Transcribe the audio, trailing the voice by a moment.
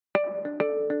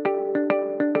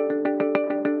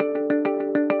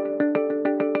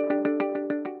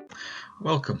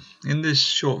Welcome. In this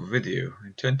short video, I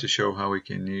intend to show how we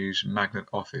can use Magnet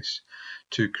Office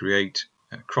to create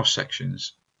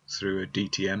cross-sections through a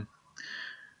DTM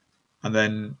and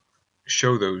then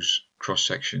show those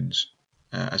cross-sections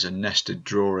as a nested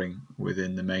drawing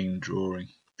within the main drawing.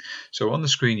 So on the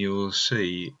screen you will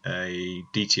see a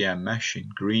DTM mesh in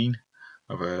green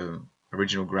of a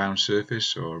original ground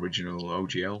surface or original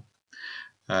OGL,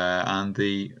 and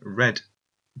the red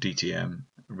DTM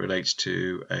relates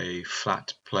to a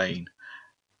flat plane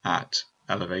at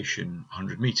elevation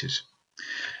 100 meters.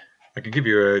 I can give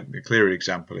you a clearer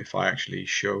example if I actually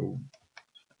show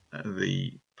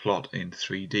the plot in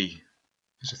 3D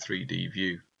as a 3D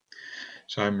view.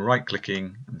 So I'm right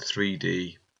clicking in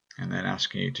 3D and then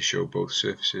asking it to show both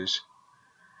surfaces,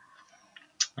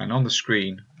 and on the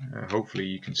screen hopefully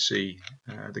you can see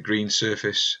the green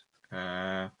surface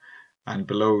and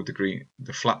below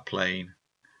the flat plane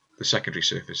the secondary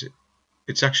surface.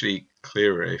 It's actually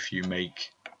clearer if you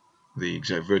make the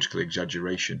vertical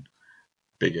exaggeration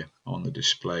bigger on the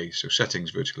display. So settings,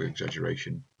 vertical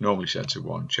exaggeration, normally set to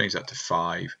 1, change that to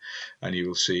 5 and you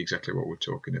will see exactly what we're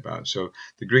talking about. So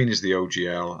the green is the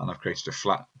OGL and I've created a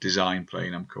flat design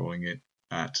plane, I'm calling it,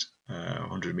 at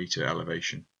 100 meter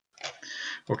elevation.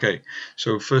 Okay,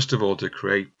 so first of all, to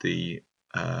create the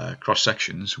cross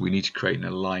sections we need to create an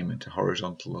alignment, a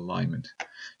horizontal alignment.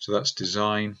 So that's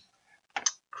design,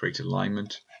 create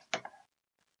alignment,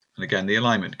 and again the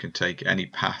alignment can take any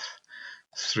path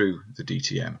through the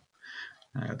DTM.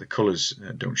 The colors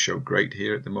don't show great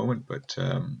here at the moment, but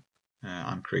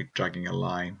I'm dragging a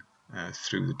line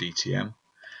through the DTM.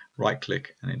 Right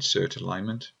click and insert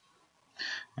alignment,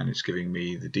 and it's giving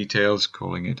me the details,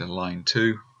 calling it align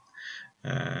to,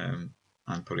 and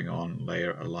putting on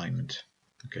layer alignment.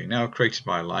 Okay, now created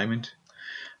by alignment,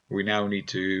 we now need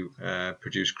to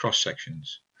produce cross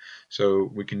sections. So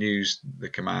we can use the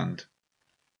command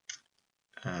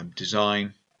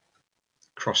design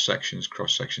cross sections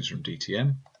from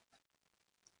DTM.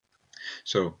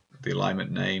 So the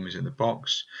alignment name is in the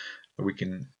box. We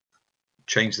can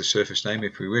change the surface name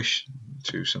if we wish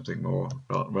to something more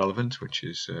relevant, which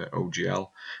is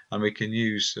OGL, and we can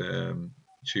choose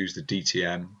the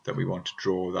DTM that we want to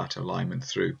draw that alignment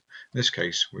through. In this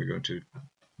case we're going to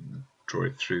draw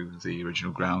it through the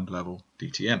original ground level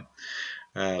DTM.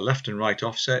 Left and right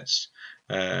offsets,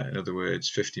 in other words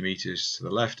 50 meters to the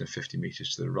left and 50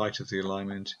 meters to the right of the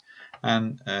alignment,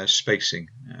 and spacing,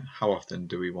 how often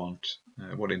do we want,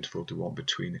 what interval do we want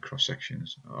between the cross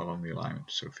sections along the alignment,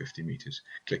 so 50 meters.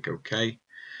 Click OK.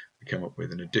 We come up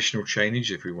with an additional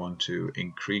chainage if we want to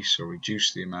increase or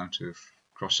reduce the amount of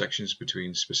cross sections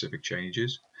between specific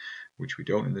chainages, which we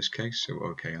don't in this case, so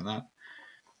OK on that.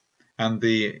 And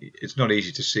it's not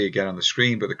easy to see again on the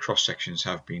screen, but the cross sections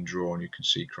have been drawn. You can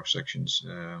see cross sections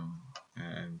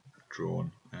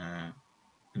drawn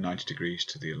 90 degrees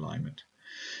to the alignment.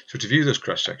 So to view those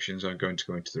cross sections, I'm going to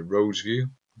go into the rows view.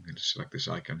 I'm going to select this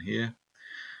icon here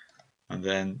and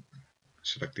then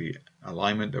select the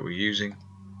alignment that we're using.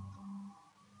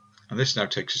 And this now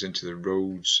takes us into the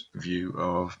roads view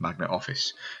of Magnet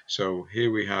Office. So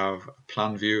here we have a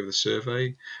plan view of the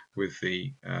survey with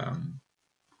the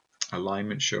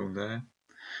alignment shown there,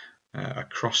 a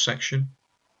cross section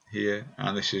here,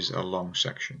 and this is a long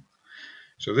section.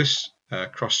 So this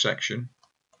cross section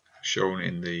shown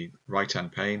in the right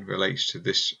hand pane relates to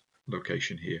this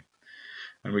location here,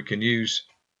 and we can use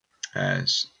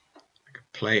as like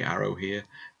a play arrow here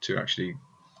to actually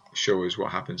show us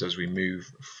what happens as we move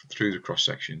through the cross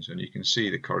sections, and you can see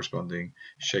the corresponding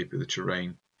shape of the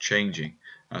terrain changing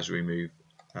as we move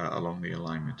along the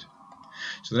alignment.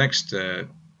 So the next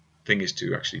thing is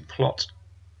to actually plot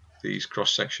these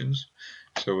cross sections.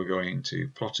 So we're going to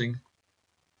plotting,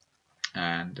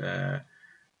 and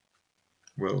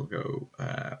we'll go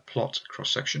plot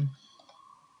cross section.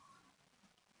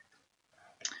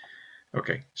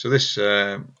 Okay, so this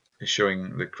is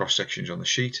showing the cross sections on the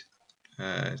sheet.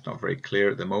 It's not very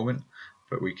clear at the moment,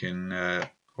 but we can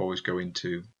always go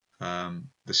into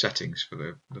the settings for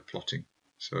the plotting.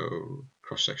 So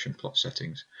cross section plot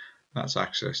settings, that's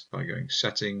accessed by going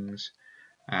settings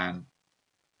and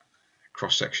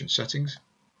cross section settings.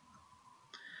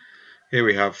 Here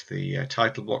we have the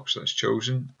title box that's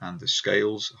chosen and the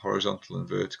scales, horizontal and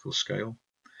vertical scale.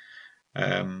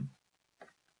 In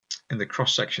the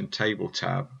cross section table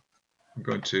tab, I'm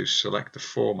going to select the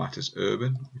format as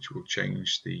urban, which will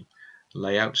change the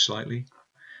layout slightly.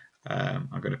 I'm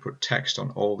going to put text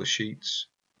on all the sheets.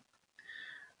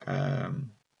 There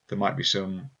might be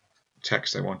some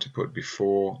text I want to put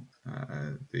before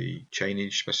the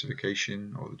chainage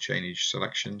specification or the chainage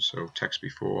selection, so text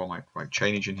before, I might write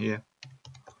chainage in here.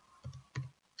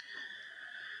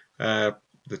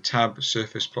 The tab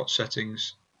surface plot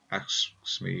settings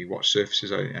asks me what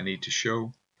surfaces I need to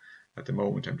show. At the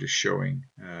moment I'm just showing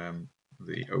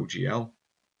the OGL,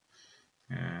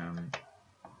 and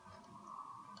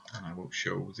I will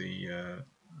show the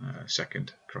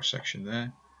second cross section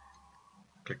there.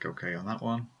 Click OK on that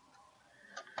one.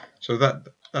 So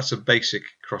that's a basic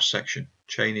cross section,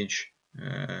 chainage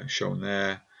shown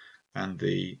there, and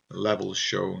the levels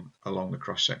shown along the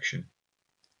cross section,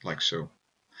 like so.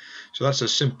 So that's a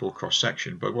simple cross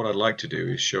section, but what I'd like to do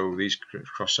is show these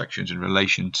cross sections in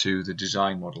relation to the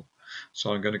design model.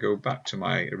 So I'm going to go back to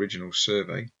my original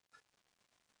survey.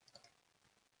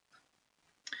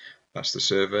 That's the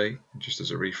survey, just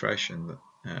as a refresh, and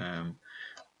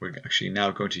we're actually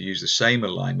now going to use the same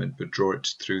alignment but draw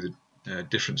it through the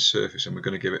different surface, and we're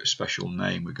going to give it a special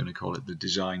name. We're going to call it the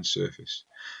design surface.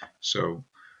 So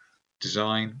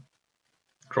design,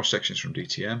 cross sections from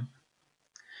DTM.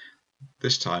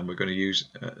 This time we're going to use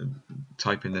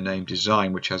type in the name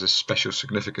design, which has a special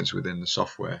significance within the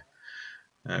software,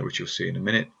 which you'll see in a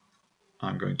minute.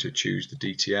 I'm going to choose the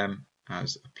DTM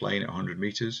as a plane at 100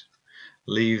 meters,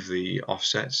 leave the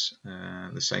offsets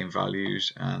the same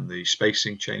values, and the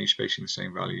spacing, chainage spacing, the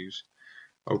same values.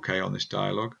 OK on this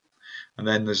dialog. And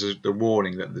then there's the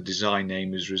warning that the design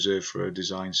name is reserved for a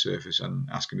design surface, and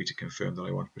asking me to confirm that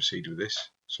I want to proceed with this,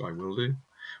 so I will do.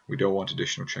 We don't want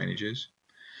additional chainages.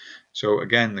 So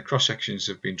again, the cross sections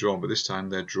have been drawn, but this time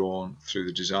they're drawn through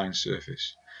the design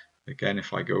surface. Again,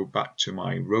 if I go back to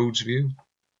my roads view,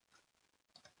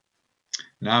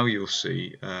 now you'll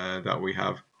see that we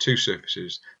have two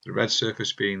surfaces, the red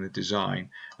surface being the design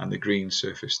and the green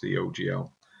surface, the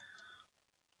OGL,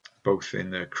 both in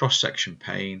the cross section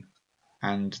pane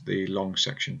and the long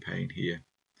section pane here.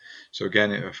 So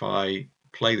again, if I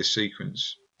play the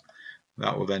sequence,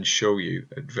 that will then show you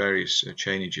at various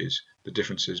chainages the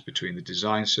differences between the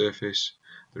design surface,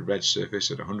 the red surface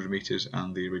at 100 meters,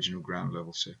 and the original ground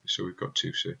level surface. So we've got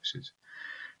two surfaces.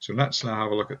 So let's now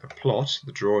have a look at the plot,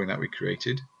 the drawing that we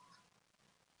created.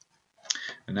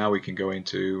 And now we can go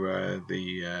into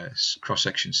the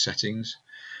cross-section settings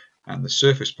and the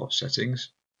surface plot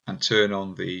settings, and turn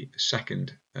on the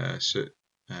second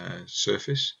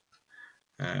surface,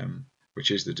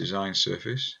 which is the design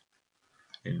surface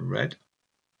in red.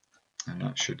 And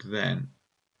that should then,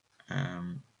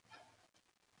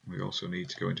 we also need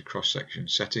to go into cross-section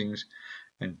settings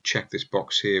and check this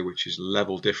box here, which is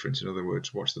level difference. In other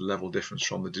words, what's the level difference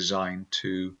from the design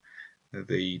to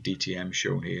the DTM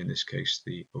shown here, in this case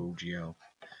the OGL.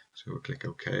 So we'll click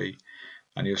OK,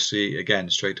 and you'll see again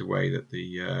straight away that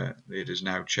it has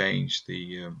now changed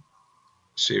the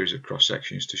series of cross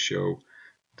sections to show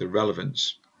the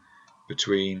relevance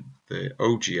between the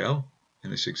OGL.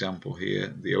 In this example here,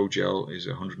 the OGL is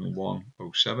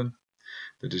 101.07,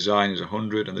 the design is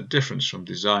 100, and the difference from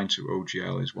design to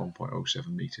OGL is 1.07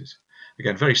 meters.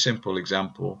 Again, very simple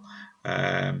example,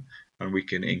 and we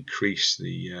can increase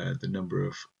the number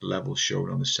of levels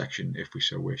shown on the section if we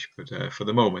so wish, but for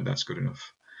the moment that's good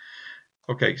enough.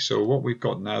 Okay, so what we've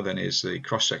got now then is the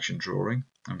cross-section drawing.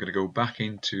 I'm going to go back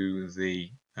into the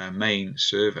main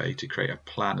survey to create a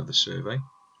plan of the survey.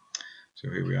 So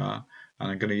here we are,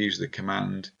 and I'm going to use the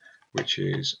command which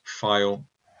is File,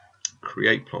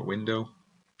 Create Plot Window.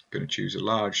 I'm going to choose a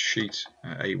large sheet,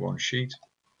 A1 sheet.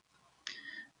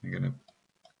 I'm going to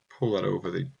pull that over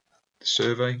the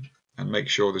survey and make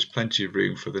sure there's plenty of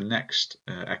room for the next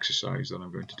exercise that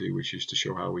I'm going to do, which is to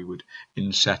show how we would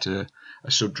inset a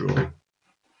subdrawing.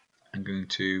 I'm going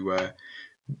to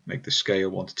make the scale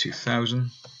 1 to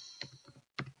 2000.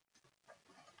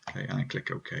 Okay, and I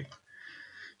click OK.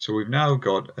 So we've now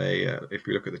got a, if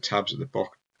we look at the tabs at the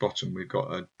bottom, we've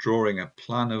got a drawing, a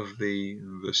plan of the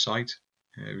site,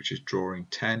 which is drawing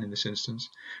 10 in this instance.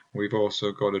 We've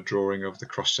also got a drawing of the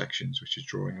cross sections, which is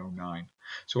drawing 09.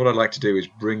 So what I'd like to do is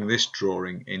bring this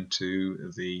drawing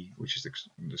into the, which is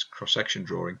this cross section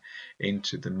drawing,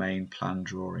 into the main plan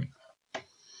drawing.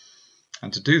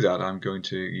 And to do that, I'm going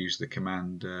to use the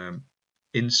command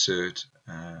insert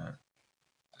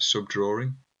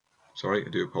subdrawing. Sorry, I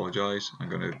do apologize. I'm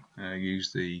going to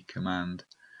use the command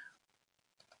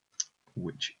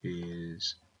which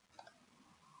is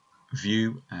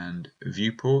view and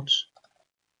viewports.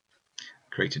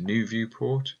 Create a new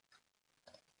viewport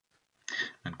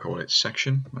and call it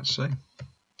section, let's say.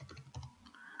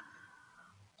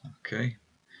 Okay,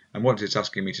 and what it's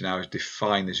asking me to now is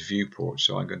define this viewport.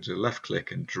 So I'm going to left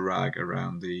click and drag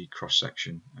around the cross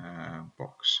section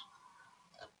box,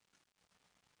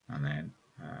 and then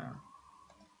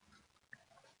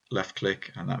left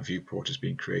click, and that viewport has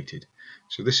been created.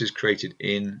 So this is created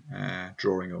in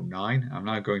drawing 09. I'm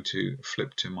now going to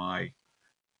flip to my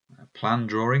plan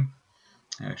drawing,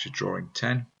 which is drawing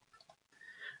 10,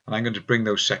 and I'm going to bring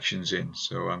those sections in.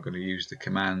 So I'm going to use the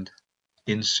command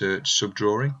insert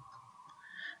subdrawing,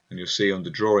 and you'll see under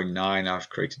drawing 9 I've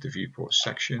created the viewport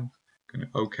section. I'm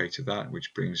going to OK to that,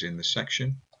 which brings in the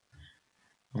section,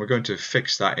 and we're going to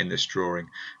fix that in this drawing.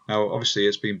 Now obviously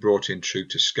it's been brought in true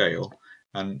to scale,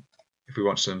 and if we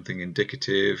want something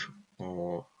indicative,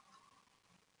 or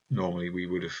normally we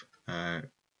would have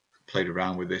played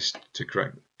around with this to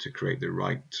create the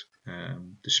right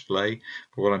display,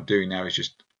 but what I'm doing now is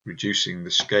just reducing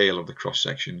the scale of the cross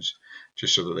sections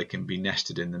just so that they can be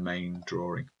nested in the main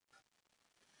drawing.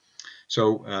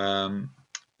 So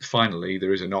finally,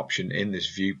 there is an option in this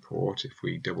viewport. If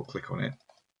we double click on it,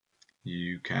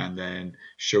 you can then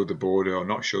show the border or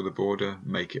not show the border,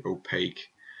 make it opaque,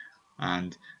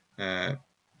 and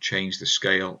change the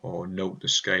scale or note the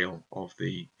scale of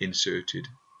the inserted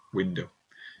window.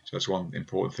 So that's one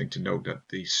important thing to note, that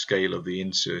the scale of the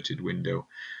inserted window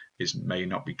may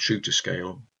not be true to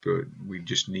scale, but we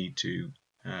just need to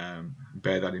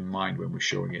bear that in mind when we're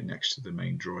showing it next to the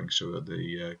main drawing, so that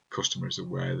the customer is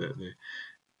aware that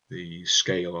the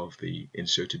scale of the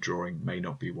inserted drawing may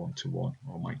not be one-to-one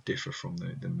or might differ from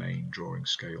the main drawing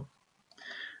scale.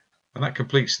 And that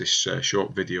completes this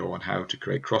short video on how to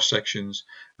create cross sections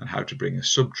and how to bring a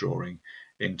sub-drawing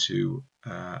into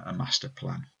a master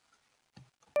plan.